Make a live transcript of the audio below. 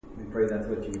pray that's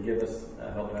what you would give us.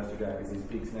 Help Pastor Jack as he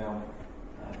speaks now.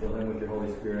 Fill him with your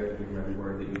Holy Spirit and give him every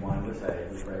word that you want him to say.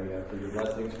 We pray for your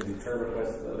blessings for these prayer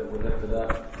requests that were lifted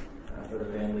up, for the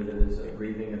family that is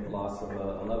grieving at the loss of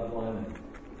a loved one,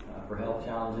 and for health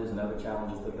challenges and other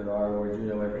challenges that there are. Lord, you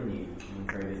know every need. And we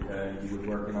pray that you would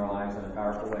work in our lives in a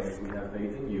powerful way as we have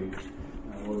faith in you.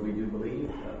 Lord, we do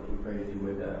believe. We pray that you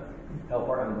would help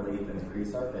our unbelief and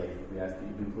increase our faith. We ask that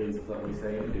you be pleased with what we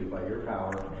say and do by your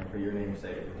power and for your name's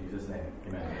sake. In Jesus' name,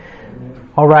 amen.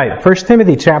 All right, 1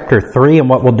 Timothy chapter 3, and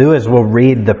what we'll do is we'll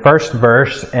read the first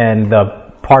verse and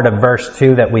the part of verse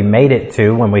 2 that we made it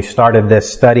to when we started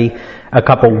this study a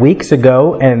couple weeks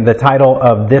ago. And the title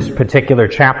of this particular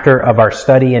chapter of our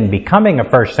study in becoming a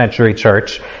first century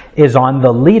church is on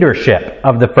the leadership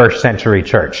of the first century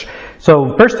church.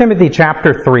 So 1 Timothy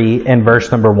chapter 3 and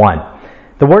verse number 1.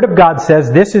 The Word of God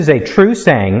says, "This is a true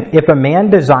saying, if a man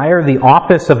desire the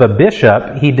office of a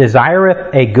bishop, he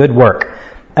desireth a good work.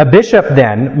 A bishop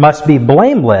then must be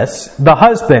blameless, the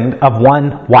husband of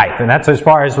one wife." And that's as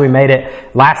far as we made it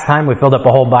last time. We filled up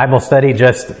a whole Bible study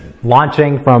just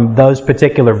launching from those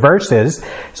particular verses.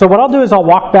 So what I'll do is I'll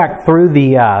walk back through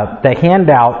the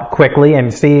handout quickly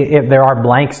and see if there are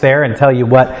blanks there and tell you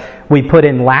what we put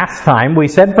in last time. We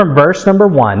said from verse number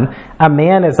 1, a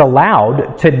man is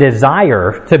allowed to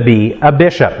desire to be a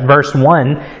bishop. Verse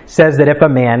 1 says that if a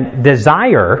man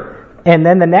desire, and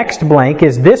then the next blank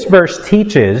is this verse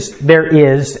teaches there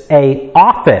is a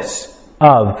office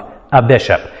of a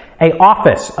bishop. A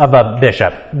office of a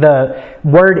bishop. The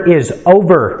word is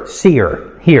overseer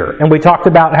here. And we talked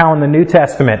about how in the New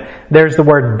Testament there's the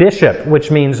word bishop, which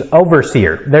means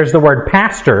overseer. There's the word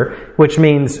pastor, which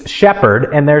means shepherd.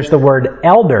 And there's the word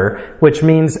elder, which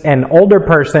means an older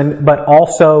person, but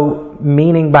also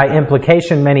meaning by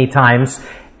implication many times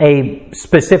a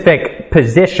specific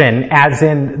position, as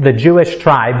in the Jewish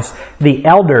tribes, the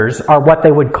elders are what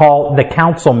they would call the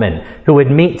councilmen, who would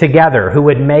meet together, who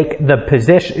would make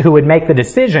the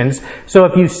decisions. So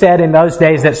if you said in those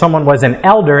days that someone was an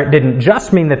elder, it didn't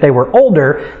just mean that they were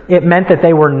older, it meant that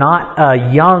they were not a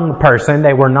young person,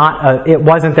 it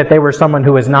wasn't that they were someone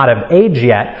who was not of age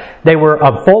yet, they were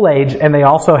of full age, and they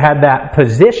also had that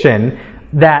position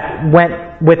that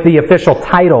went with the official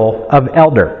title of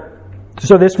elder.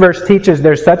 So this verse teaches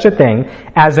there's such a thing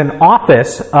as an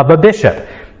office of a bishop.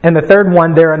 And the third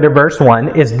one there under verse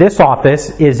 1 is this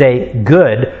office is a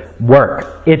good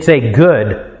work. It's a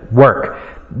good work.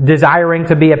 Desiring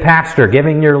to be a pastor,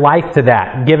 giving your life to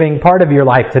that, giving part of your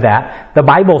life to that, the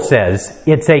Bible says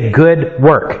it's a good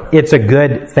work. It's a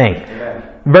good thing. Amen.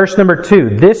 Verse number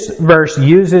 2, this verse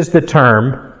uses the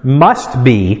term must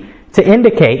be to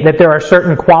indicate that there are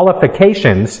certain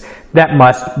qualifications that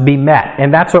must be met.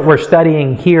 And that's what we're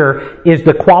studying here, is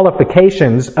the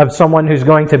qualifications of someone who's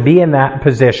going to be in that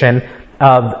position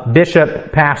of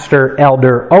bishop, pastor,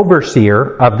 elder,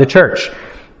 overseer of the church.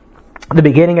 The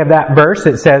beginning of that verse,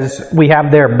 it says we have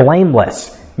there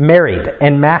blameless, married,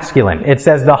 and masculine. It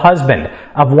says the husband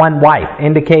of one wife,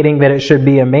 indicating that it should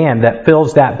be a man that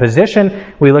fills that position.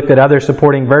 We looked at other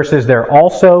supporting verses there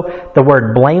also. The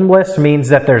word blameless means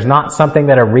that there's not something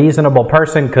that a reasonable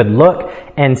person could look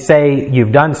and say,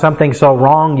 you've done something so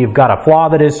wrong, you've got a flaw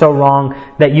that is so wrong,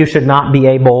 that you should not be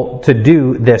able to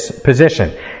do this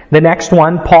position. The next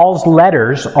one, Paul's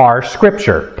letters are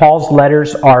Scripture. Paul's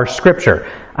letters are Scripture.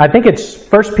 I think it's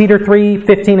 1 Peter 3,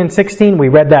 15 and 16. We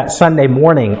read that Sunday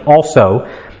morning also.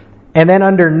 And then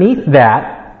underneath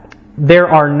that, there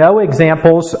are no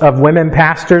examples of women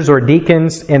pastors or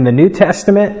deacons in the New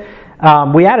Testament.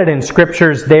 We added in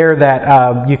scriptures there that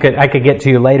I could get to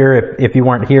you later if you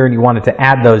weren't here and you wanted to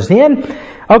add those in.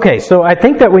 Okay, so I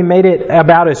think that we made it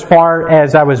about as far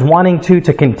as I was wanting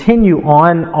to continue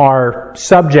on our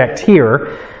subject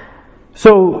here.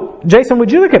 So, Jason,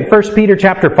 would you look at 1 Peter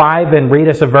chapter 5 and read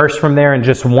us a verse from there in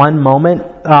just one moment?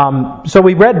 So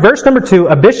we read verse number 2,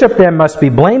 a bishop then must be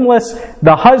blameless,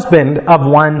 the husband of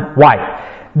one wife.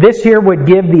 This here would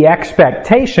give the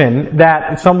expectation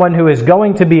that someone who is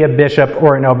going to be a bishop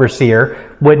or an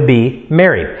overseer would be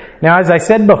married. Now, as I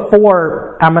said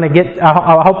before,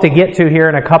 I'll hope to get to here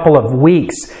in a couple of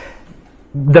weeks.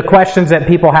 The questions that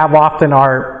people have often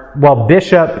are, well,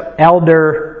 bishop,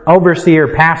 elder,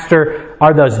 overseer, pastor,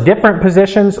 are those different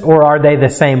positions or are they the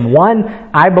same one?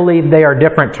 I believe they are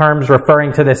different terms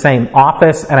referring to the same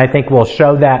office, and I think we'll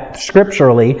show that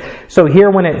scripturally. So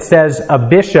here when it says a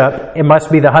bishop, it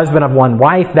must be the husband of one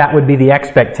wife, that would be the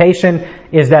expectation,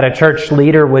 is that a church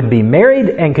leader would be married.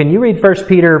 And can you read 1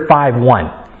 Peter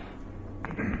 5:1?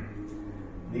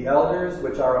 The elders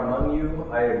which are among you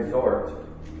I exhort,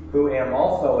 who am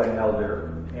also an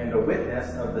elder, and a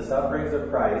witness of the sufferings of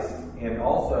Christ, and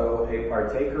also a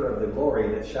partaker of the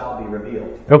glory that shall be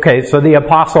revealed. Okay, so the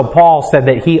Apostle Paul said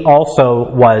that he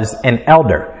also was an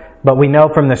elder. But we know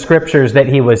from the scriptures that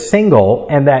he was single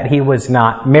and that he was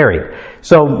not married.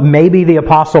 So maybe the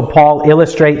Apostle Paul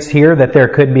illustrates here that there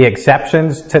could be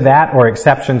exceptions to that, or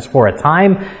exceptions for a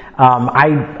time.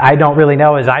 I don't really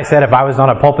know. As I said, if I was on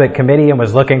a pulpit committee and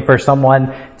was looking for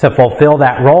someone to fulfill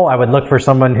that role, I would look for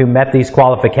someone who met these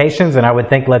qualifications, and I would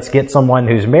think, let's get someone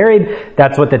who's married.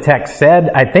 That's what the text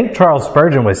said. I think Charles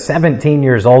Spurgeon was 17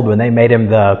 years old when they made him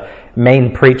the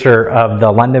main preacher of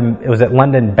the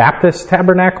London Baptist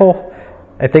Tabernacle?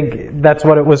 I think that's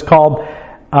what it was called.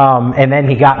 And then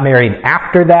he got married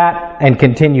after that and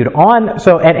continued on.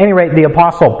 So at any rate, the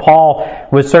Apostle Paul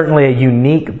was certainly a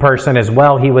unique person as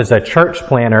well. He was a church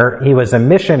planner. He was a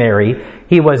missionary.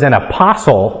 He was an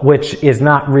apostle, which is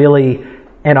not really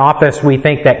an office we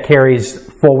think that carries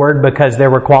forward, because there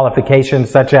were qualifications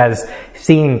such as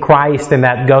seeing Christ, and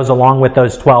that goes along with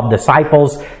those 12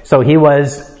 disciples. So he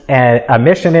was a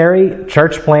missionary,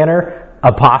 church planner,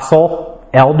 apostle,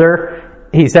 elder.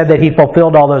 He said that he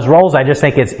fulfilled all those roles. I just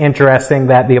think it's interesting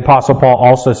that the Apostle Paul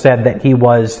also said that he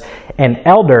was an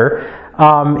elder.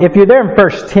 If you're there in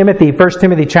 1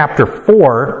 Timothy chapter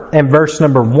 4 and verse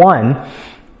number 1,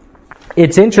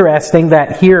 it's interesting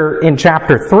that here in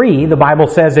chapter 3, the Bible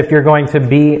says if you're going to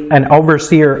be an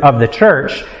overseer of the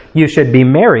church, you should be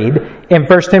married. In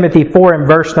 1 Timothy 4 and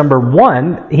verse number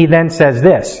 1, he then says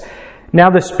this: "Now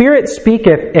the Spirit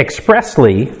speaketh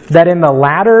expressly that in the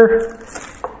latter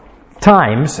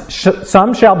times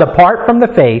some shall depart from the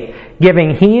faith,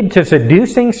 giving heed to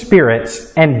seducing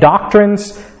spirits and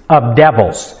doctrines of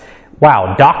devils."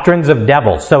 Wow, doctrines of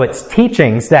devils. So it's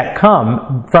teachings that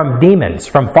come from demons,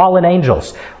 from fallen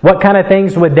angels. What kind of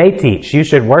things would they teach? You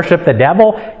should worship the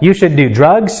devil? You should do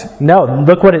drugs? No,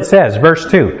 look what it says, verse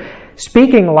 2.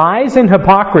 "Speaking lies and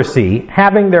hypocrisy,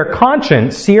 having their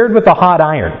conscience seared with a hot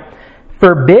iron,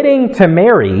 forbidding to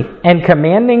marry, and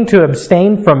commanding to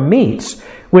abstain from meats,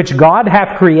 which God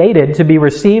hath created to be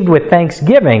received with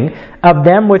thanksgiving of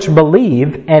them which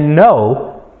believe and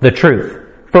know the truth.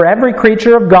 For every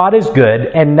creature of God is good,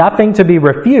 and nothing to be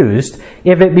refused,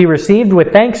 if it be received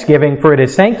with thanksgiving, for it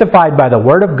is sanctified by the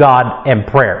word of God and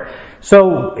prayer."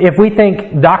 So if we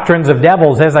think doctrines of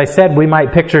devils, as I said, we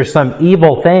might picture some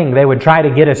evil thing they would try to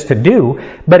get us to do.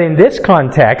 But in this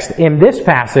context, in this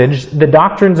passage, the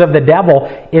doctrines of the devil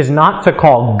is not to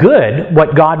call good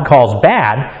what God calls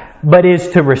bad, but is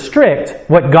to restrict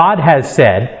what God has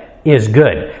said is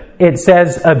good. It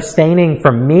says abstaining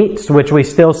from meats, which we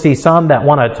still see some that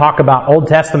want to talk about Old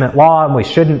Testament law, and we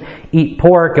shouldn't eat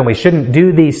pork, and we shouldn't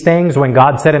do these things when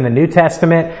God said in the New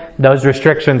Testament those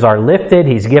restrictions are lifted.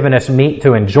 He's given us meat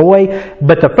to enjoy.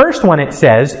 But the first one, it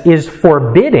says, is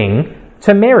forbidding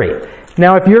to marry.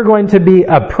 Now, if you're going to be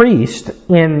a priest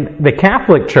in the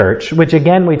Catholic Church, which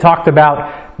again we talked about,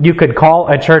 you could call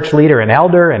a church leader an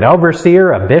elder, an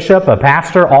overseer, a bishop, a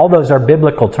pastor. All those are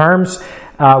biblical terms.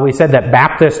 We said that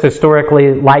Baptists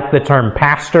historically liked the term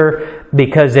pastor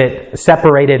because it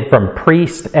separated from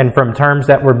priest and from terms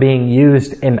that were being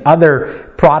used in other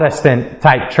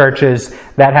Protestant-type churches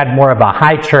that had more of a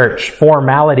high church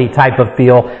formality type of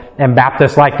feel. And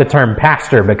Baptists like the term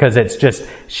pastor because it's just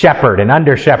shepherd and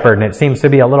under shepherd, and it seems to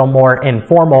be a little more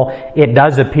informal. It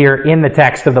does appear in the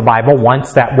text of the Bible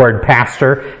once, that word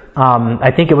pastor.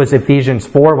 I think it was Ephesians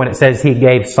 4 when it says he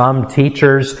gave some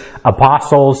teachers,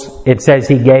 apostles. It says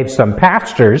he gave some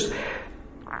pastors.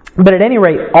 But at any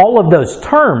rate, all of those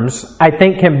terms I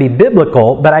think can be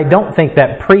biblical, but I don't think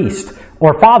that priest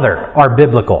or father are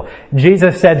biblical.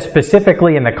 Jesus said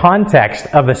specifically in the context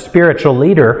of a spiritual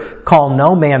leader, "Call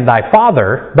no man thy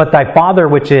father, but thy Father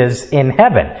which is in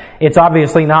heaven." It's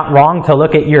obviously not wrong to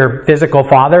look at your physical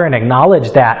father and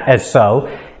acknowledge that as so.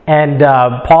 And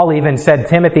Paul even said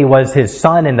Timothy was his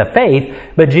son in the faith,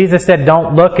 but Jesus said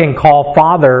don't look and call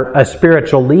father a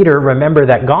spiritual leader. Remember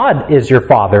that God is your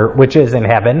Father, which is in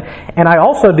heaven. And I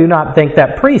also do not think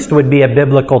that priest would be a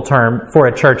biblical term for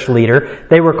a church leader.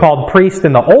 They were called priest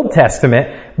in the Old Testament,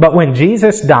 but when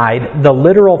Jesus died, the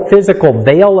literal physical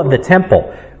veil of the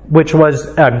temple, which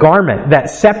was a garment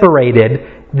that separated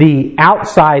the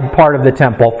outside part of the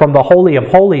temple from the Holy of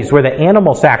Holies where the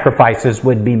animal sacrifices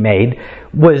would be made,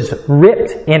 was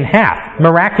ripped in half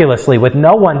miraculously with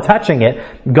no one touching it.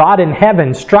 God in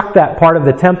heaven struck that part of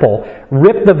the temple,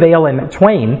 ripped the veil in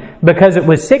twain, because it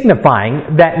was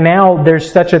signifying that now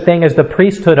there's such a thing as the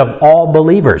priesthood of all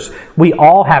believers. We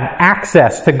all have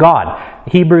access to God.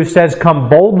 Hebrews says, "Come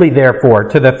boldly therefore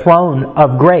to the throne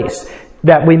of grace."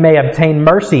 that we may obtain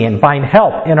mercy and find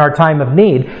help in our time of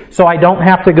need. So I don't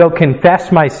have to go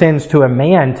confess my sins to a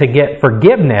man to get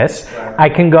forgiveness. I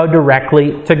can go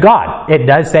directly to God. It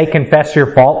does say confess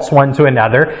your faults one to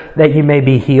another, that you may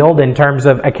be healed in terms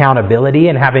of accountability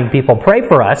and having people pray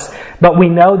for us. But we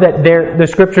know that the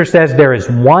Scripture says there is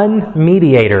one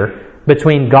mediator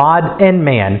between God and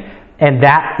man, and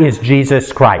that is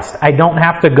Jesus Christ. I don't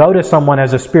have to go to someone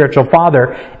as a spiritual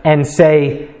father and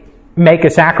say, make a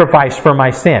sacrifice for my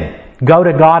sin. Go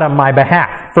to God on my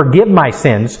behalf. Forgive my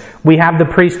sins. We have the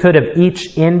priesthood of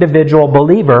each individual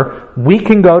believer. We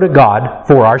can go to God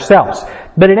for ourselves.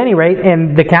 But at any rate,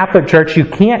 in the Catholic Church, you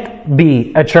can't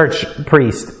be a church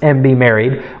priest and be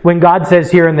married. When God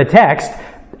says here in the text,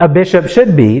 a bishop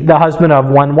should be the husband of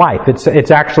one wife.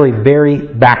 It's actually very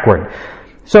backward.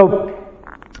 So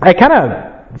I kind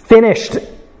of finished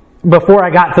before I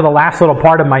got to the last little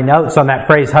part of my notes on that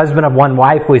phrase, husband of one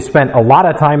wife. We spent a lot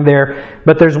of time there,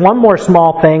 but there's one more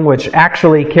small thing which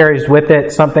actually carries with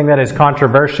it something that is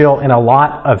controversial in a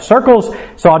lot of circles.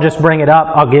 So I'll just bring it up.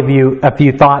 I'll give you a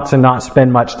few thoughts and not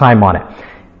spend much time on it.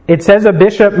 It says a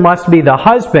bishop must be the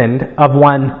husband of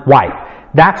one wife.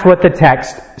 That's what the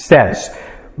text says.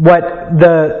 What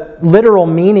the literal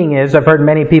meaning is, I've heard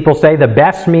many people say the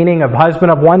best meaning of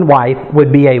husband of one wife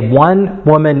would be a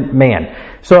one-woman man.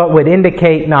 So it would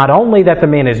indicate not only that the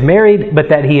man is married, but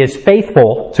that he is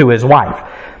faithful to his wife.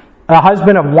 A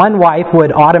husband of one wife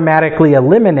would automatically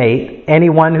eliminate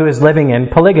anyone who is living in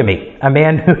polygamy, a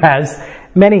man who has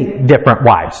many different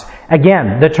wives.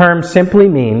 Again, the term simply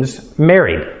means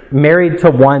married to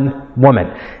one woman.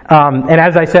 And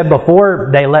as I said before,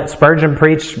 they let Spurgeon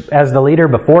preach as the leader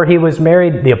before he was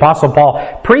married. The Apostle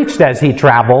Paul preached as he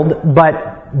traveled,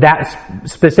 but that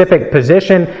specific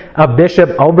position of bishop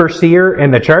overseer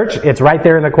in the church, it's right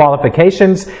there in the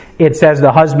qualifications. It says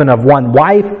the husband of one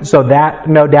wife, so that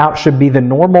no doubt should be the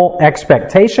normal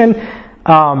expectation.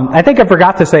 I think I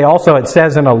forgot to say also, it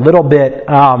says in a little bit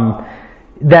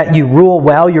that you rule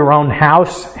well your own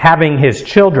house, having his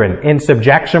children in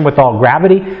subjection with all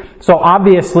gravity. So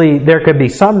obviously there could be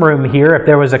some room here if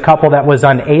there was a couple that was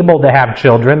unable to have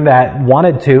children that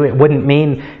wanted to. It wouldn't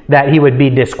mean that he would be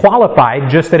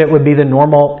disqualified, just that it would be the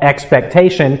normal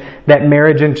expectation that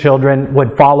marriage and children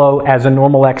would follow as a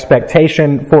normal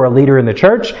expectation for a leader in the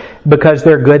church because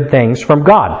they're good things from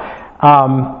God.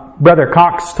 Brother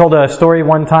Cox told a story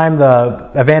one time, the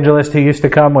evangelist who used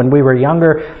to come when we were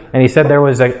younger, and he said there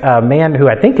was a man who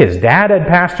I think his dad had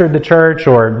pastored the church,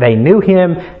 or they knew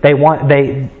him.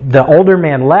 The older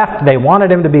man left. They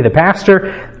wanted him to be the pastor,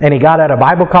 and he got out of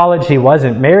Bible college. He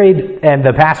wasn't married, and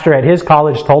the pastor at his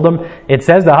college told him, it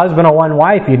says the husband of one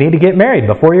wife, you need to get married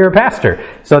before you're a pastor.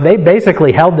 So they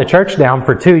basically held the church down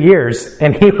for 2 years,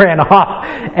 and he ran off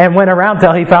and went around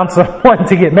till he found someone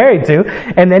to get married to,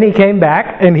 and then he came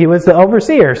back and he was the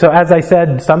overseer. So as I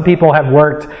said, some people have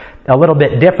worked a little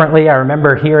bit differently. I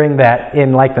remember hearing that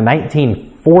in like the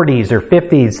 1940s or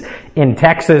 50s in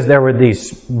Texas, there were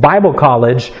these Bible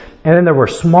college, and then there were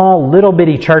small little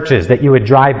bitty churches that you would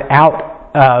drive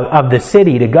out of the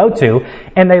city to go to,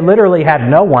 and they literally had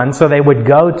no one, so they would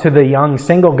go to the young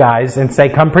single guys and say,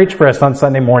 come preach for us on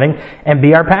Sunday morning and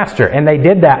be our pastor. And they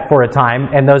did that for a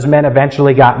time, and those men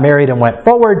eventually got married and went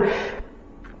forward.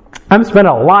 I'm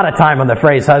spending a lot of time on the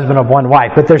phrase husband of one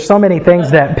wife, but there's so many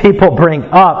things that people bring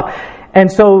up. And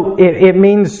so it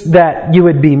means that you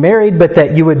would be married, but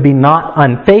that you would be not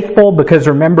unfaithful, because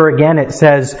remember again, it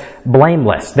says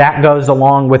blameless. That goes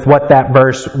along with what that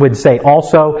verse would say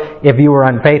also. If you were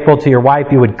unfaithful to your wife,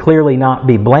 you would clearly not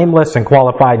be blameless and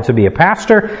qualified to be a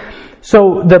pastor.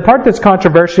 So the part that's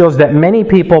controversial is that many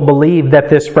people believe that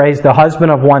this phrase, the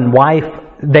husband of one wife,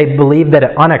 they believe that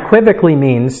it unequivocally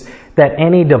means that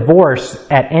any divorce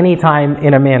at any time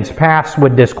in a man's past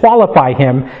would disqualify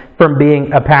him from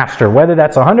being a pastor. Whether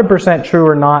that's 100% true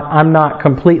or not, I'm not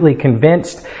completely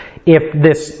convinced.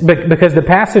 Because the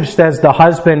passage says the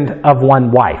husband of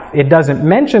one wife. It doesn't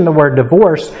mention the word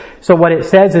divorce, so what it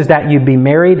says is that you'd be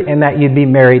married and that you'd be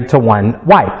married to one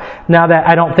wife. Now, that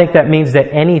I don't think that means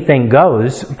that anything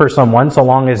goes for someone so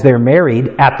long as they're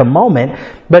married at the moment,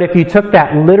 but if you took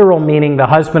that literal meaning, the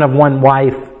husband of one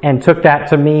wife, and took that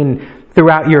to mean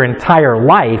throughout your entire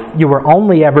life, you were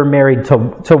only ever married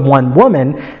to one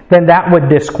woman, then that would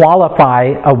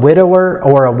disqualify a widower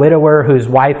or a widower whose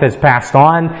wife has passed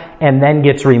on and then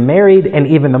gets remarried. And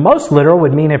even the most literal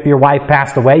would mean if your wife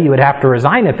passed away, you would have to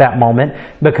resign at that moment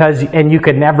and you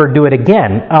could never do it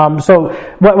again. I'm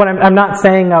not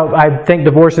saying I think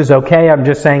divorce is okay. I'm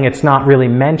just saying it's not really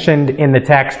mentioned in the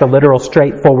text. The literal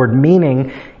straightforward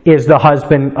meaning is the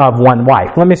husband of one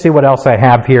wife. Let me see what else I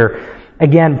have here.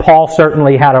 Again, Paul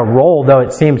certainly had a role, though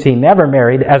it seems he never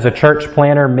married, as a church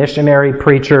planter, missionary,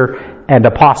 preacher, and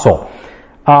apostle.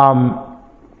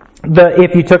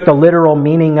 If you took the literal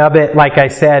meaning of it, like I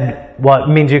said, well, it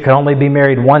means you can only be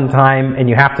married one time and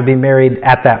you have to be married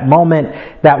at that moment.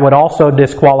 That would also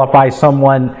disqualify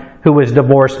someone who was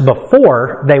divorced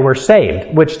before they were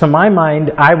saved, which to my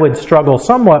mind, I would struggle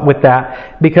somewhat with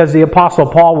that because the Apostle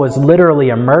Paul was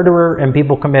literally a murderer and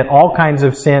people commit all kinds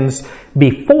of sins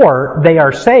before they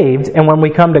are saved. And when we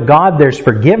come to God, there's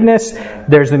forgiveness,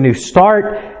 there's a new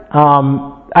start.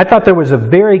 I thought there was a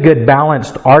very good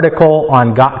balanced article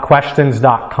on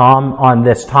gotquestions.com on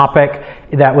this topic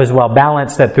that was well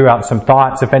balanced, that threw out some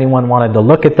thoughts if anyone wanted to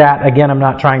look at that. Again, I'm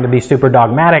not trying to be super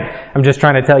dogmatic. I'm just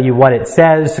trying to tell you what it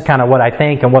says, kind of what I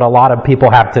think and what a lot of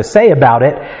people have to say about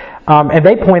it. And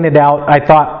they pointed out, I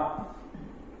thought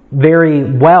very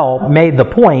well made the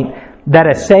point that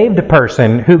a saved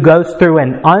person who goes through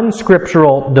an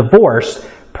unscriptural divorce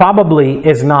probably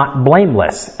is not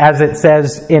blameless, as it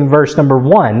says in verse number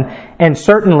 1, and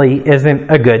certainly isn't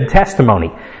a good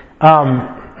testimony.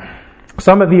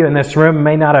 Some of you in this room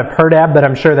may not have heard of, but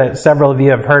I'm sure that several of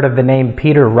you have heard of the name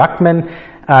Peter Ruckman.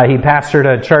 He pastored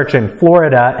a church in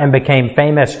Florida and became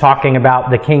famous talking about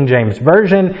the King James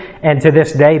Version, and to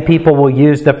this day people will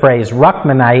use the phrase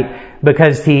Ruckmanite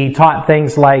because he taught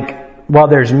things like, well,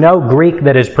 there's no Greek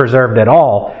that is preserved at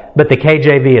all, but the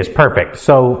KJV is perfect.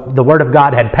 So the Word of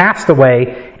God had passed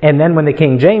away, and then when the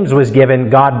King James was given,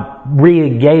 God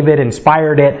re-gave it,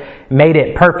 inspired it, made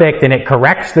it perfect, and it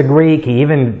corrects the Greek. He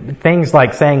even, things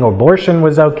like saying abortion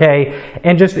was okay,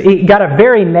 and just, he got a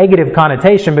very negative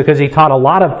connotation because he taught a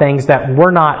lot of things that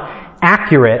were not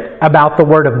accurate about the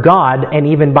Word of God, and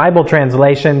even Bible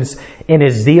translations, in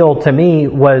his zeal to me,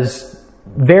 was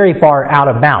very far out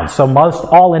of bounds. So most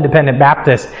all independent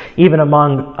Baptists, even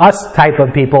among us type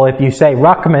of people, if you say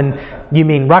Ruckman, you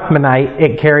mean Ruckmanite,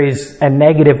 it carries a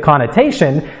negative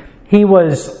connotation. He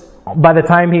was, by the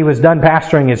time he was done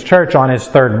pastoring his church, on his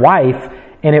third wife,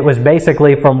 and it was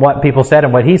basically from what people said,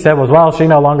 and what he said was, well, she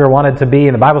no longer wanted to be,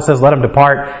 and the Bible says let him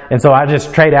depart, and so I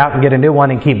just trade out and get a new one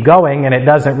and keep going, and it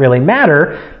doesn't really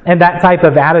matter. And that type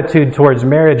of attitude towards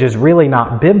marriage is really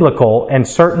not biblical, and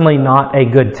certainly not a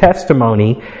good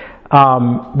testimony.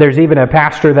 There's even a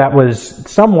pastor that was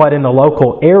somewhat in the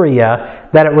local area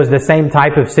that it was the same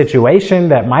type of situation,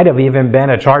 that might have even been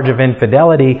a charge of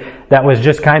infidelity, that was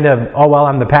just kind of, oh well,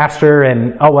 I'm the pastor,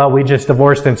 and oh well, we just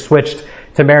divorced and switched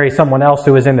to marry someone else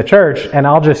who was in the church, and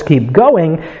I'll just keep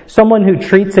going. Someone who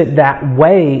treats it that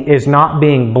way is not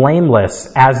being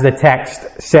blameless, as the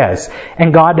text says.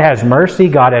 And God has mercy,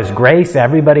 God has grace,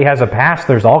 everybody has a past,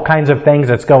 there's all kinds of things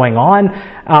that's going on.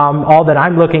 All that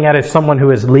I'm looking at is someone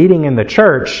who is leading in the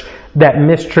church that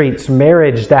mistreats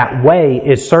marriage that way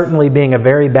is certainly being a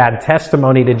very bad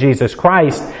testimony to Jesus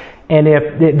Christ. And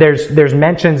if there's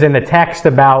mentions in the text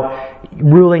about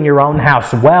ruling your own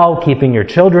house well, keeping your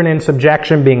children in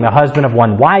subjection, being the husband of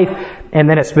one wife, and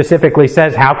then it specifically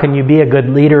says, how can you be a good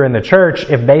leader in the church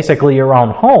if basically your own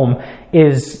home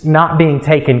is not being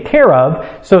taken care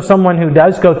of? So someone who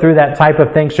does go through that type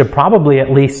of thing should probably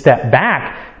at least step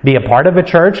back, be a part of a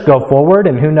church, go forward,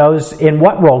 and who knows in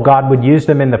what role God would use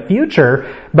them in the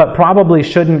future, but probably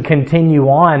shouldn't continue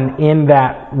on in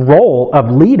that role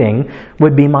of leading,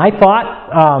 would be my thought.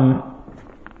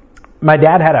 My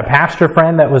dad had a pastor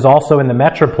friend that was also in the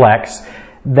Metroplex,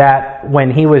 that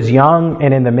when he was young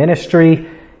and in the ministry,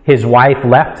 his wife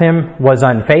left him, was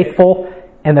unfaithful,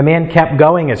 and the man kept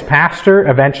going as pastor,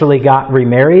 eventually got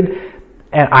remarried.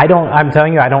 And I'm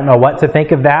telling you, I don't know what to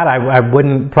think of that. I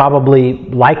wouldn't probably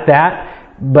like that.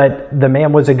 But the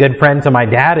man was a good friend to my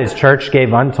dad. His church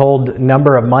gave untold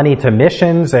number of money to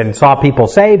missions and saw people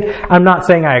saved. I'm not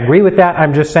saying I agree with that.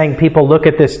 I'm just saying people look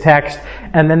at this text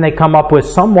and then they come up with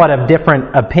somewhat of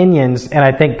different opinions. And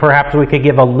I think perhaps we could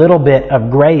give a little bit of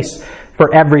grace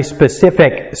for every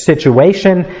specific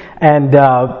situation. And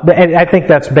I think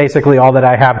that's basically all that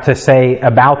I have to say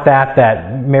about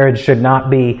that marriage should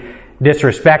not be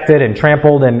disrespected and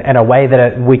trampled in a way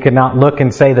that we could not look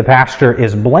and say the pastor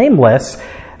is blameless.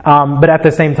 But at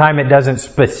the same time, it doesn't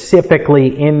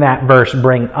specifically in that verse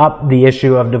bring up the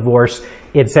issue of divorce.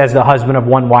 It says the husband of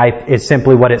one wife is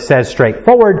simply what it says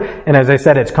straightforward. And as I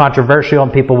said, it's controversial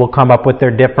and people will come up with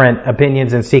their different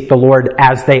opinions and seek the Lord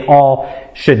as they all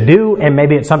should do. And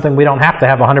maybe it's something we don't have to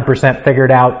have 100%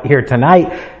 figured out here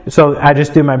tonight. So I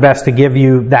just do my best to give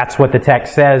you that's what the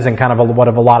text says and kind of what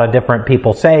a lot of different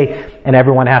people say. And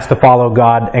everyone has to follow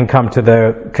God and come to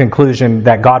the conclusion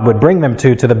that God would bring them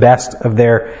to the best of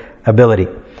their ability.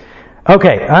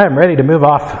 Okay, I am ready to move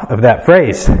off of that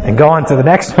phrase and go on to the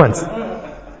next ones.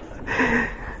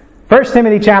 1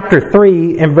 Timothy chapter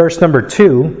 3 and verse number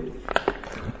 2.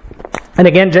 And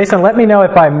again, Jason, let me know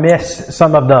if I miss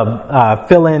some of the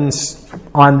fill-ins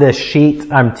on this sheet.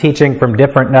 I'm teaching from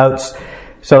different notes.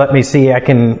 So let me see.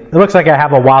 It looks like I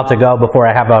have a while to go before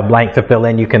I have a blank to fill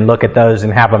in. You can look at those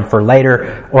and have them for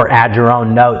later, or add your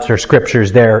own notes or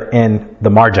scriptures there in the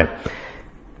margin.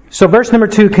 So verse number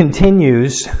 2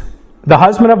 continues, the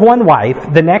husband of one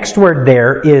wife. The next word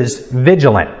there is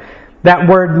vigilant. That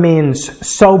word means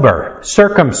sober,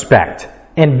 circumspect,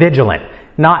 and vigilant.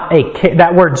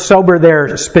 That word sober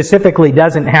there specifically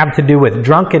doesn't have to do with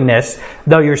drunkenness,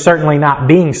 though you're certainly not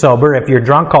being sober if you're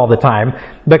drunk all the time,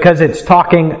 because it's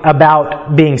talking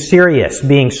about being serious,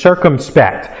 being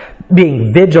circumspect,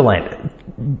 being vigilant,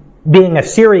 being a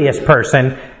serious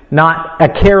person, not a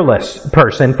careless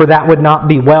person, for that would not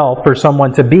be well for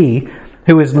someone to be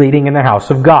who is leading in the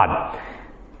house of God.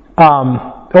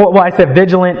 I said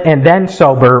vigilant and then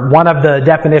sober. One of the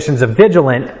definitions of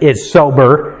vigilant is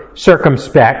sober,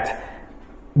 circumspect,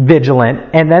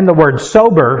 vigilant, and then the word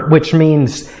sober, which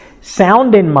means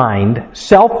sound in mind,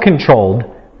 self-controlled,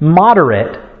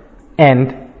 moderate,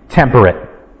 and temperate.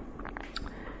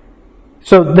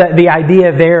 So the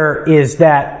idea there is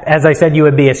that, as I said, you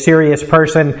would be a serious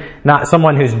person, not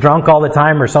someone who's drunk all the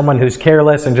time or someone who's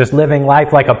careless and just living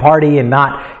life like a party and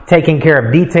not taking care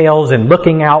of details and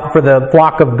looking out for the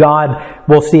flock of God.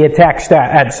 We'll see a text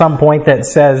at some point that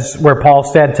says, where Paul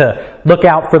said to look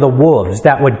out for the wolves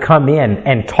that would come in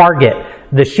and target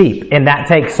the sheep. And that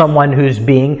takes someone who's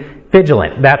being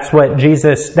vigilant. That's what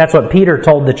Peter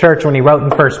told the church when he wrote in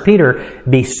 1 Peter,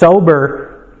 be sober,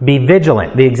 be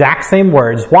vigilant. The exact same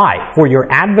words. Why? For your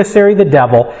adversary the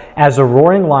devil, as a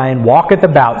roaring lion, walketh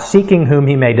about, seeking whom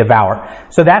he may devour.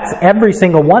 So that's every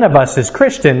single one of us as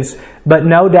Christians, but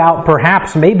no doubt,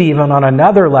 perhaps, maybe even on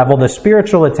another level, the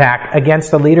spiritual attack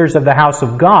against the leaders of the house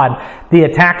of God. The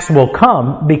attacks will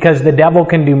come because the devil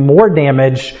can do more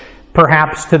damage,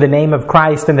 perhaps, to the name of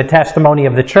Christ and the testimony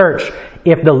of the church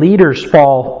if the leaders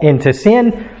fall into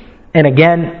sin. And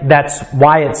again, that's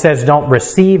why it says don't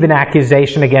receive an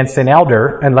accusation against an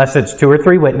elder unless it's 2 or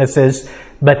 3 witnesses,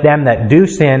 but them that do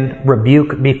sin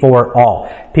rebuke before all.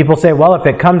 People say, well, if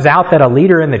it comes out that a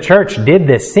leader in the church did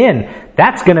this sin,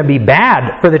 that's going to be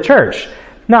bad for the church.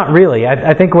 Not really.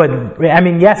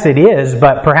 Yes, it is,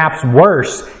 but perhaps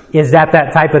worse is that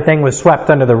type of thing was swept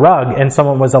under the rug and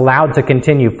someone was allowed to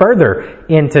continue further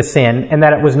into sin, and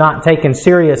that it was not taken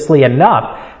seriously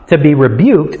enough to be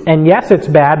rebuked. And yes, it's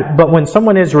bad, but when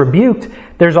someone is rebuked,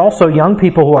 there's also young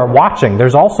people who are watching.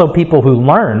 There's also people who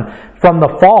learn from the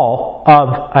fall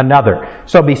of another.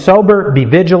 So be sober, be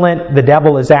vigilant. The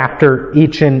devil is after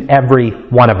each and every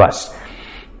one of us.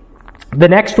 The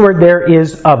next word there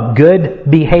is of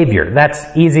good behavior. That's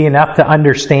easy enough to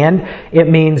understand. It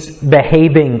means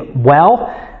behaving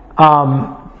well.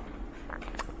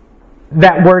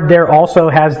 That word there also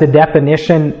has the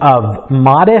definition of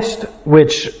modest,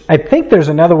 which I think there's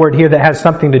another word here that has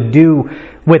something to do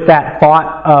with that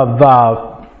thought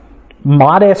of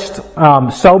modest.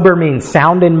 Sober means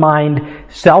sound in mind,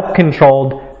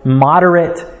 self-controlled,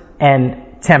 moderate,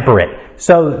 and temperate.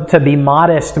 So to be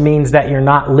modest means that you're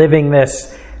not living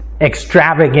this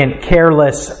extravagant,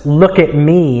 careless, look at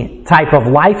me type of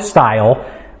lifestyle,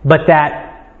 but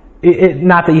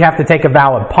not that you have to take a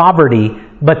vow of poverty,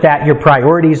 but that your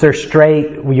priorities are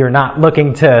straight. You're not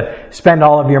looking to spend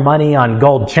all of your money on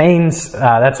gold chains.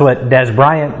 That's what Des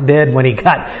Bryant did when he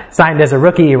got signed as a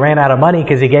rookie. He ran out of money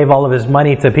because he gave all of his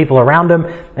money to people around him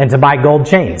and to buy gold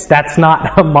chains. That's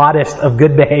not a modest, of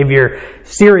good behavior,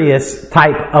 serious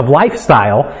type of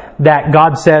lifestyle that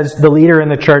God says the leader in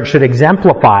the church should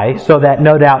exemplify so that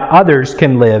no doubt others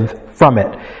can live from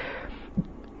it.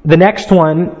 The next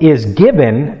one is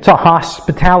given to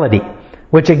hospitality,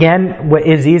 which again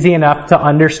is easy enough to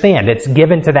understand. It's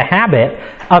given to the habit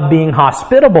of being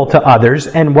hospitable to others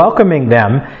and welcoming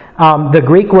them. The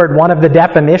Greek word, one of the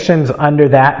definitions under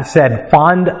that said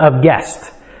fond of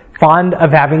guest, fond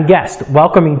of having guests,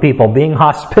 welcoming people, being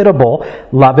hospitable,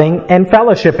 loving, and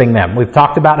fellowshipping them. We've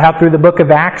talked about how through the book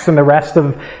of Acts and the rest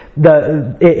of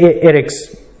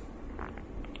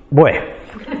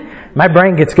my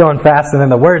brain gets going fast and then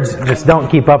the words just don't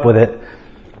keep up with it.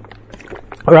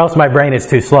 Or else my brain is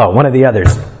too slow. One of the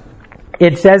others.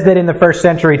 It says that in the first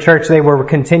century church they were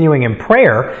continuing in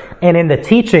prayer and in the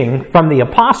teaching from the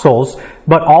apostles,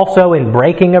 but also in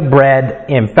breaking of bread,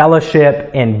 in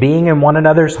fellowship, in being in one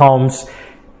another's homes,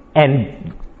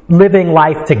 and living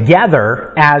life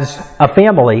together as a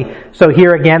family. So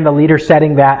here again, the leader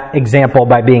setting that example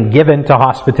by being given to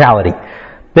hospitality.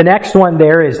 The next one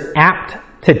there is apt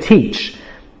to teach.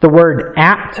 The word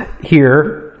apt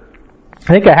here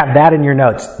I think I have that in your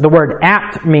notes. The word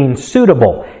apt means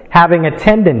suitable, having a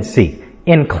tendency,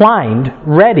 inclined,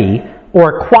 ready,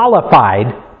 or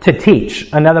qualified to teach.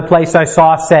 Another place I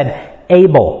saw said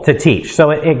able to teach. So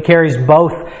it carries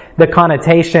both the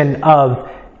connotation of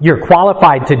you're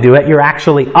qualified to do it, you're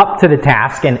actually up to the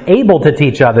task and able to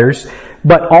teach others,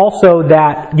 but also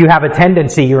that you have a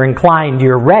tendency, you're inclined,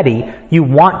 you're ready, you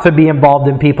want to be involved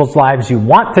in people's lives, you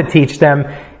want to teach them,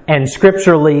 and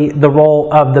scripturally the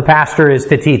role of the pastor is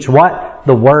to teach what?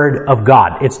 The Word of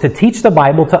God. It's to teach the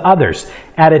Bible to others.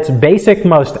 At its basic,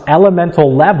 most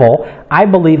elemental level, I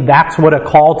believe that's what a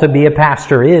call to be a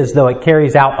pastor is, though it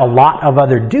carries out a lot of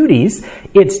other duties.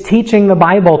 It's teaching the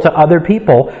Bible to other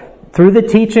people through the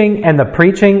teaching and the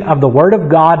preaching of the Word of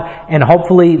God, and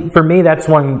hopefully, for me, that's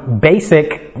one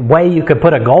basic way you could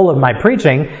put a goal of my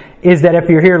preaching, is that if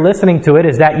you're here listening to it,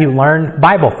 is that you learn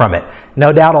Bible from it.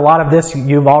 No doubt a lot of this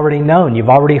you've already known, you've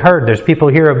already heard. There's people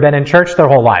here who have been in church their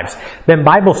whole lives, been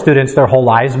Bible students their whole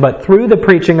lives, but through the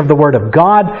preaching of the Word of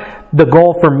God, the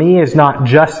goal for me is not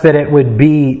just that it would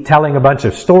be telling a bunch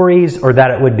of stories or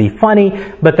that it would be funny,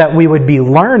 but that we would be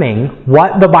learning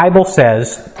what the Bible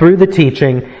says through the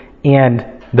teaching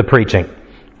and the preaching.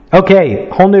 Okay,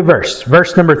 whole new verse.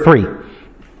 Verse number 3.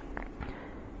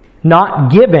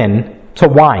 Not given to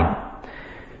wine.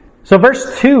 So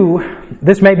verse 2,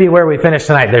 this may be where we finish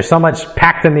tonight. There's so much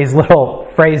packed in these little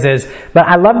phrases, but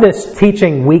I love this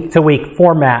teaching week to week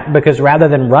format because rather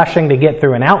than rushing to get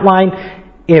through an outline,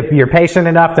 if you're patient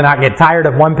enough to not get tired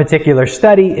of one particular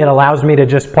study, it allows me to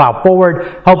just plow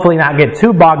forward, hopefully not get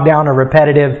too bogged down or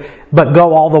repetitive, but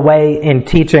go all the way in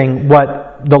teaching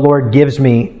what the Lord gives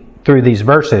me through these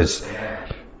verses.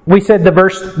 We said the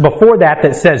verse before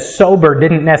that says sober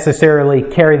didn't necessarily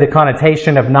carry the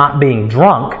connotation of not being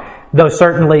drunk, though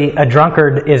certainly a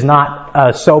drunkard is not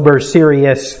a sober,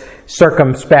 serious,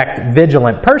 circumspect,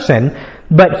 vigilant person.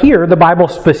 But here, the Bible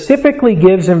specifically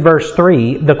gives in verse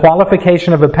 3, the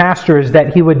qualification of a pastor is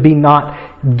that he would be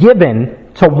not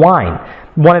given to wine.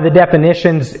 One of the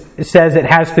definitions says it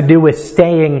has to do with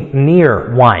staying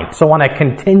near wine. So on a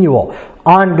continual,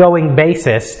 ongoing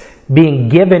basis, being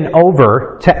given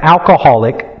over to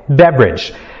alcoholic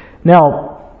beverage. Now,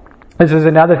 this is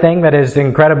another thing that is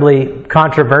incredibly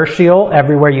controversial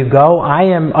everywhere you go. I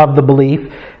am of the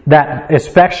belief that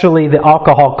especially the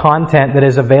alcohol content that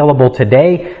is available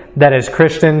today, that as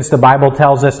Christians, the Bible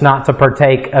tells us not to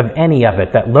partake of any of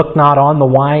it, that look not on the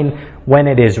wine when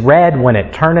it is red, when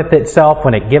it turneth itself,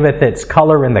 when it giveth its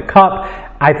color in the cup.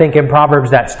 I think in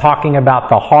Proverbs that's talking about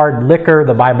the hard liquor.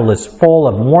 The Bible is full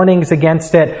of warnings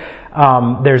against it.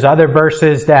 There's other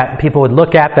verses that people would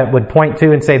look at that would point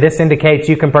to and say this indicates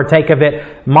you can partake of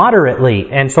it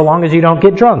moderately, and so long as you don't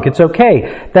get drunk, it's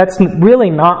okay. That's really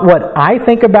not what I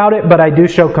think about it, but I do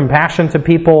show compassion to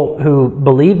people who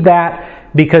believe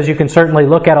that, because you can certainly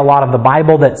look at a lot of the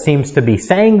Bible that seems to be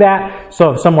saying that.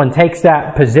 So if someone takes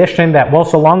that position that, well,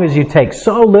 so long as you take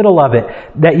so little of it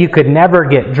that you could never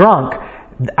get drunk,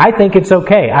 I think it's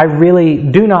okay. I really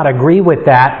do not agree with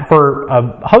that for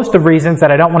a host of reasons that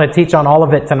I don't want to teach on all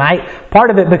of it tonight. Part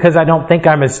of it because I don't think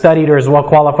I'm as studied or as well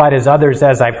qualified as others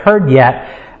as I've heard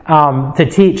yet to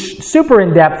teach super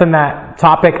in depth in that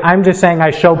topic. I'm just saying I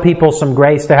show people some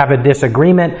grace to have a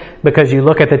disagreement, because you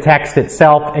look at the text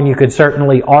itself and you could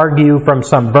certainly argue from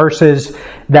some verses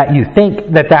that you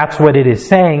think that that's what it is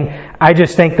saying. I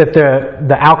just think that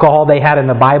the alcohol they had in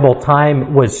the Bible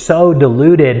time was so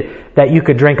diluted that you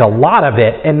could drink a lot of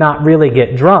it and not really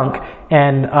get drunk.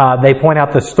 And they point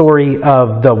out the story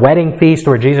of the wedding feast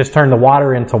where Jesus turned the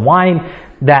water into wine,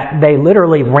 that they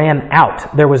literally ran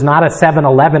out. There was not a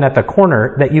 7-Eleven at the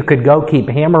corner that you could go keep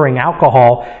hammering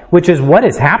alcohol, which is what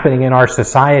is happening in our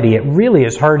society. It really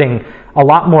is hurting a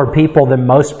lot more people than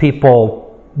most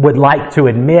people would like to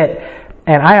admit.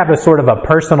 And I have a sort of a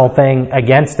personal thing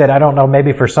against it. I don't know,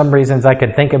 maybe for some reasons I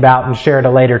could think about and share at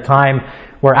a later time,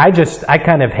 where I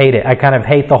kind of hate it. I kind of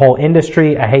hate the whole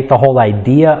industry. I hate the whole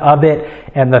idea of it,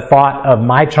 and the thought of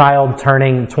my child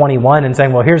turning 21 and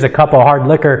saying, well, here's a cup of hard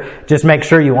liquor, just make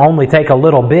sure you only take a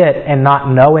little bit, and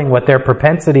not knowing what their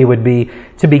propensity would be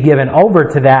to be given over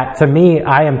to that. To me,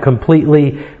 I am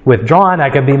completely withdrawn.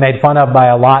 I could be made fun of by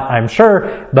a lot, I'm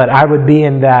sure, but I would be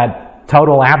in that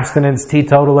total abstinence,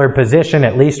 teetotaler position,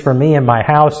 at least for me in my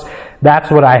house.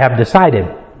 That's what I have decided.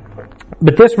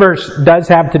 But this verse does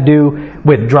have to do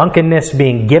with drunkenness,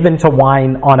 being given to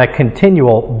wine on a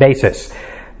continual basis.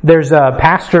 There's a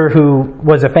pastor who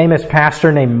was a famous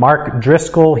pastor named Mark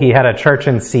Driscoll. He had a church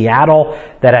in Seattle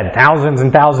that had thousands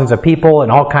and thousands of people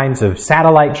and all kinds of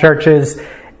satellite churches.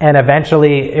 And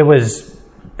eventually it was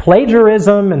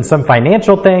plagiarism and some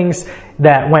financial things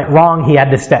that went wrong. He had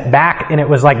to step back, and it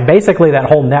was like basically that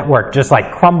whole network just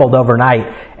like crumbled overnight,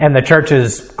 and the church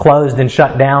is closed and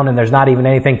shut down, and there's not even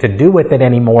anything to do with it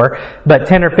anymore. But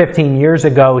 10 or 15 years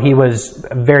ago, he was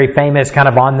very famous, kind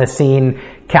of on the scene,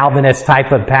 Calvinist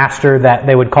type of pastor that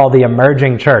they would call the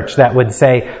emerging church, that would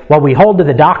say, well, we hold to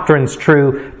the doctrines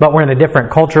true, but we're in a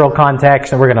different cultural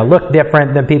context, and we're going to look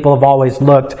different than people have always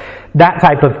looked, that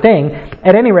type of thing.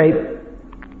 At any rate,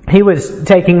 he was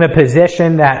taking the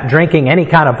position that drinking any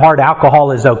kind of hard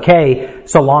alcohol is okay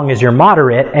so long as you're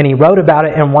moderate, and he wrote about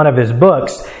it in one of his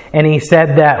books, and he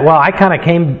said that, well,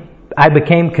 I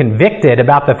became convicted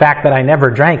about the fact that I never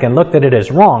drank and looked at it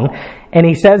as wrong. And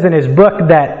he says in his book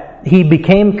that he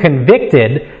became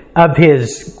convicted of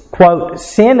his, quote,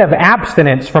 sin of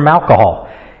abstinence from alcohol.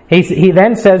 He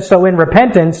then says, so in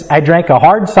repentance, I drank a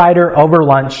hard cider over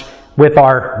lunch with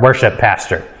our worship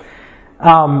pastor.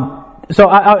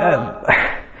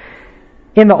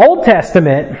 In the Old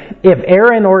Testament, if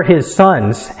Aaron or his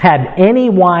sons had any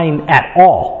wine at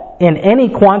all, in any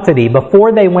quantity,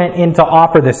 before they went in to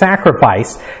offer the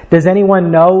sacrifice, does anyone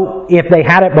know if they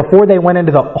had it before they went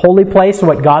into the holy place,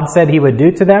 what God said He would do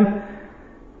to them?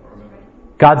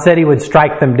 God said He would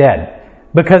strike them dead.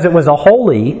 Because it was a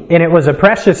holy and it was a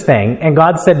precious thing, and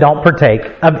God said don't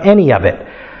partake of any of it.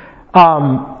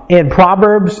 In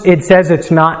Proverbs, it says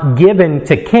it's not given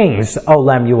to kings, O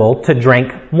Lemuel, to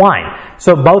drink wine.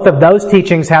 So both of those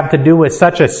teachings have to do with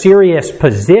such a serious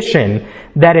position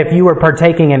that if you were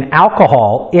partaking in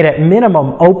alcohol, it at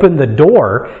minimum opened the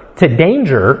door to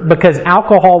danger, because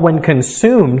alcohol, when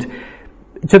consumed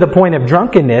to the point of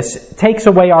drunkenness, takes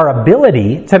away our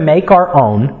ability to make our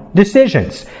own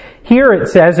decisions. Here it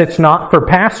says it's not for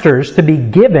pastors to be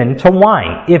given to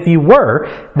wine. If you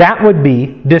were, that would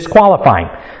be disqualifying.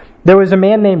 There was a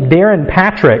man named Darren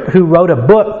Patrick who wrote a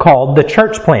book called The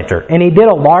Church Planter, and he did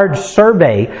a large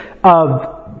survey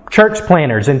of church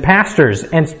planters and pastors,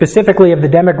 and specifically of the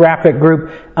demographic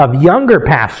group of younger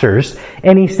pastors.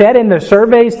 And he said in the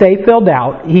surveys they filled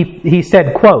out, he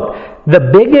said, quote, the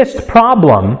biggest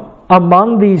problem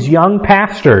among these young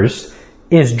pastors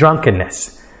is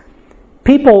drunkenness.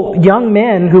 People, young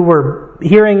men who were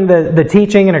hearing the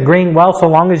teaching and agreeing, well, so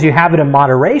long as you have it in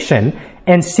moderation,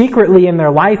 and secretly in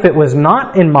their life it was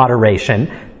not in moderation,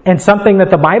 and something that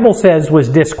the Bible says was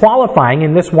disqualifying.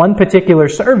 In this one particular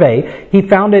survey, he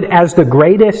found it as the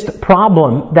greatest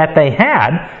problem that they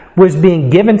had was being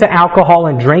given to alcohol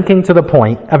and drinking to the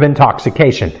point of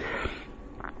intoxication.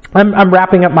 I'm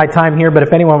wrapping up my time here, but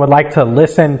if anyone would like to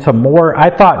listen to more,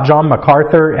 I thought John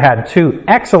MacArthur had two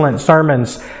excellent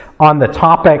sermons on the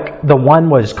topic. The one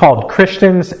was called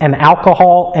Christians and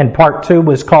Alcohol, and part two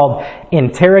was called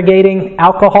Interrogating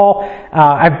Alcohol.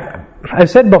 I've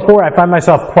said before, I find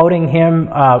myself quoting him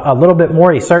a little bit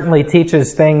more. He certainly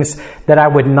teaches things that I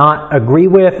would not agree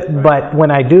with, but when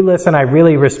I do listen, I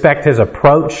really respect his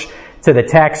approach to the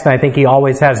text, and I think he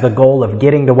always has the goal of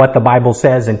getting to what the Bible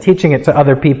says and teaching it to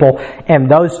other people. And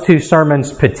those two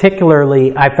sermons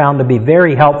particularly I found to be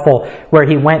very helpful, where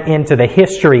he went into the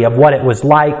history of what it was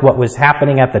like, what was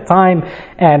happening at the time,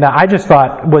 and I just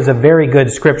thought was a very good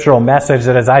scriptural message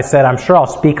that, as I said, I'm sure I'll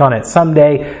speak on it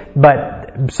someday,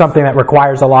 but something that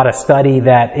requires a lot of study,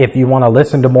 that if you want to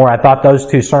listen to more, I thought those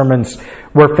two sermons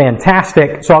were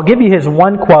fantastic. So I'll give you his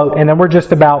one quote, and then we're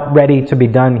just about ready to be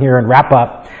done here and wrap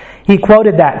up. He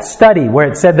quoted that study where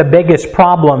it said the biggest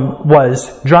problem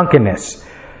was drunkenness.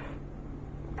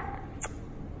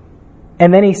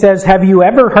 And then he says, have you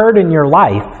ever heard in your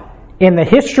life, in the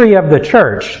history of the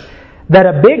church, that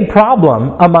a big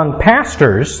problem among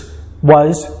pastors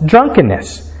was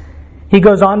drunkenness? He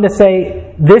goes on to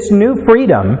say, this new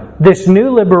freedom, this new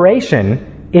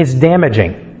liberation is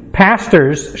damaging.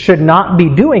 Pastors should not be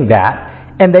doing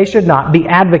that, and they should not be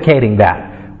advocating that.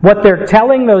 What they're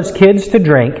telling those kids to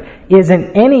drink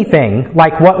isn't anything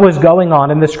like what was going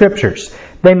on in the Scriptures.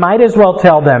 They might as well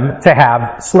tell them to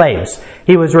have slaves.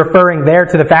 He was referring there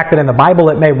to the fact that in the Bible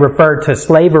it may refer to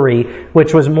slavery,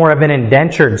 which was more of an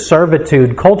indentured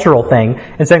servitude cultural thing,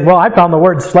 and saying, well, I found the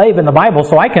word slave in the Bible,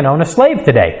 so I can own a slave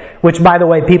today, which, by the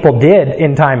way, people did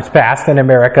in times past in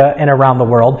America and around the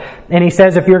world. And he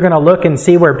says if you're going to look and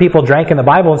see where people drank in the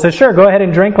Bible, and says, sure, go ahead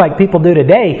and drink like people do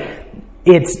today,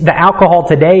 it's the alcohol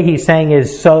today, he's saying,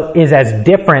 is as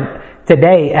different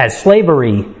today as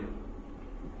slavery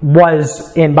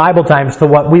was in Bible times to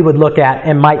what we would look at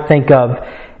and might think of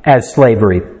as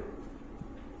slavery.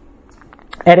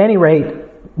 At any rate,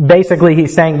 basically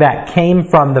he's saying that came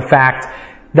from the fact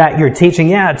that you're teaching,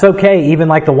 yeah, it's okay, even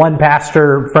like the one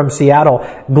pastor from Seattle,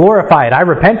 glorify it. I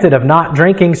repented of not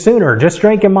drinking sooner, just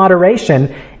drink in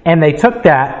moderation. And they took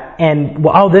that and,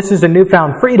 well, oh, this is a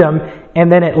newfound freedom.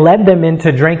 And then it led them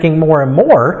into drinking more and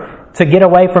more to get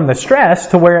away from the stress,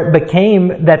 to where it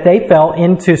became that they fell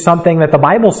into something that the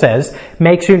Bible says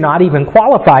makes you not even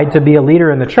qualified to be a leader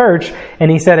in the church.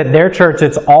 And he said at their church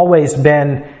it's always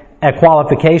been a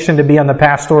qualification to be on the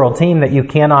pastoral team that you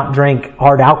cannot drink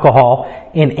hard alcohol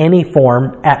in any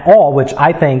form at all, which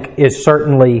I think is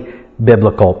certainly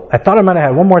biblical. I thought I might have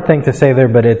had one more thing to say there,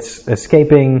 but it's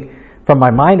escaping from my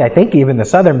mind. I think even the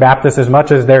Southern Baptists, as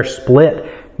much as they're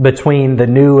split between the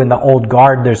new and the old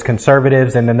guard, there's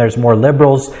conservatives and then there's more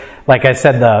liberals. Like I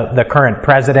said, the current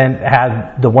president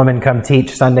had the woman come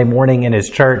teach Sunday morning in his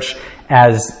church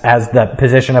as the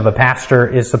position of a pastor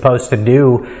is supposed to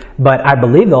do. But I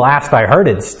believe the last I heard,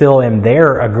 it's still in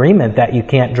their agreement that you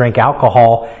can't drink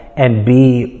alcohol and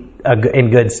be in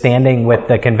good standing with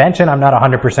the convention. I'm not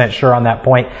 100% sure on that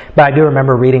point, but I do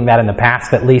remember reading that in the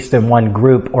past, at least in one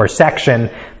group or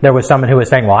section, there was someone who was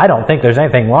saying, well, I don't think there's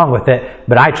anything wrong with it,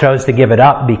 but I chose to give it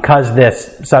up because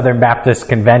this Southern Baptist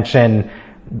Convention,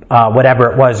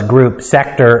 whatever it was, group,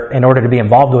 sector, in order to be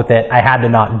involved with it, I had to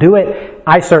not do it.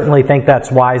 I certainly think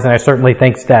that's wise, and I certainly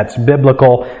think that's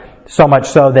biblical. So much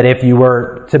so that if you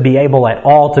were to be able at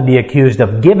all to be accused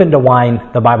of giving to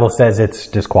wine, the Bible says it's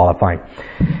disqualifying.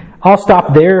 I'll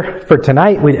stop there for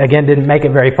tonight. We, again, didn't make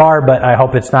it very far, but I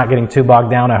hope it's not getting too bogged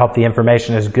down. I hope the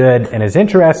information is good and is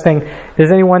interesting.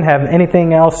 Does anyone have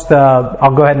anything else?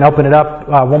 I'll go ahead and open it up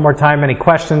one more time. Any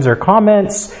questions or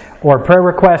comments or prayer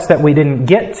requests that we didn't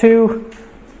get to?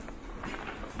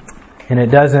 And it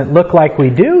doesn't look like we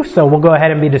do, so we'll go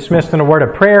ahead and be dismissed in a word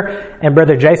of prayer. And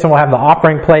Brother Jason will have the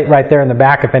offering plate right there in the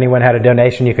back. If anyone had a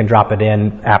donation, you can drop it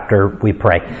in after we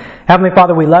pray. Heavenly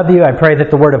Father, we love you. I pray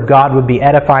that the Word of God would be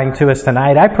edifying to us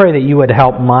tonight. I pray that you would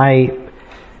help my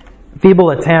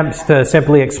feeble attempts to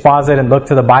simply exposit and look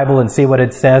to the Bible and see what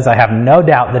it says. I have no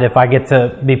doubt that if I get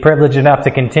to be privileged enough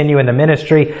to continue in the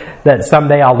ministry, that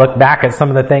someday I'll look back at some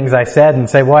of the things I said and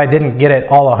say, well, I didn't get it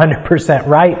all 100%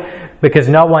 right, because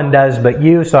no one does but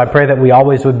you. So I pray that we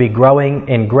always would be growing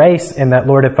in grace, and that,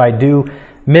 Lord, if I do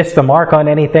miss the mark on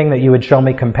anything, that you would show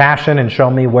me compassion and show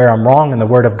me where I'm wrong and the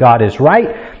Word of God is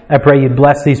right. I pray you'd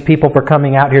bless these people for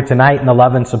coming out here tonight and the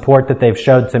love and support that they've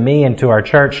showed to me and to our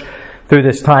church through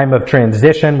this time of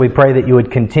transition. We pray that you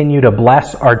would continue to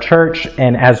bless our church,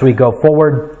 and as we go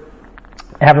forward,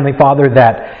 Heavenly Father,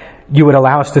 that you would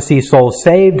allow us to see souls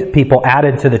saved, people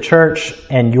added to the church,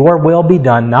 and your will be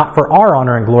done, not for our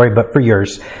honor and glory, but for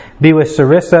yours. Be with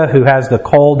Sarissa, who has the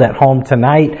cold at home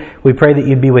tonight. We pray that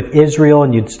you'd be with Israel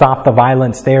and you'd stop the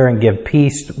violence there and give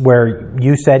peace where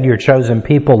you said your chosen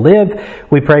people live.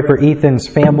 We pray for Ethan's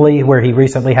family, where he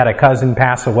recently had a cousin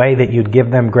pass away, that you'd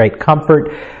give them great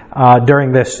comfort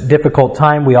during this difficult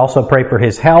time. We also pray for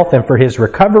his health and for his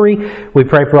recovery. We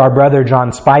pray for our brother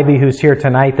John Spivey, who's here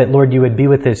tonight, that, Lord, you would be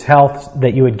with his health,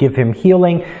 that you would give him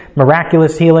healing,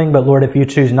 miraculous healing. But, Lord, if you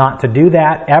choose not to do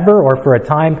that ever or for a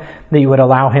time, that you would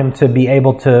allow him to be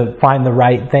able to find the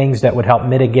right things that would help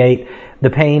mitigate the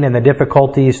pain and the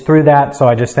difficulties through that. So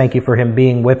I just thank you for him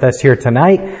being with us here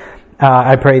tonight.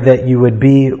 I pray that you would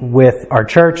be with our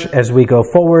church as we go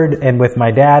forward, and with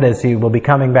my dad as he will be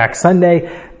coming back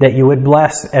Sunday, that you would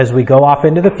bless as we go off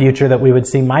into the future, that we would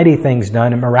see mighty things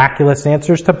done and miraculous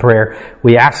answers to prayer.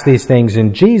 We ask these things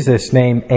in Jesus' name.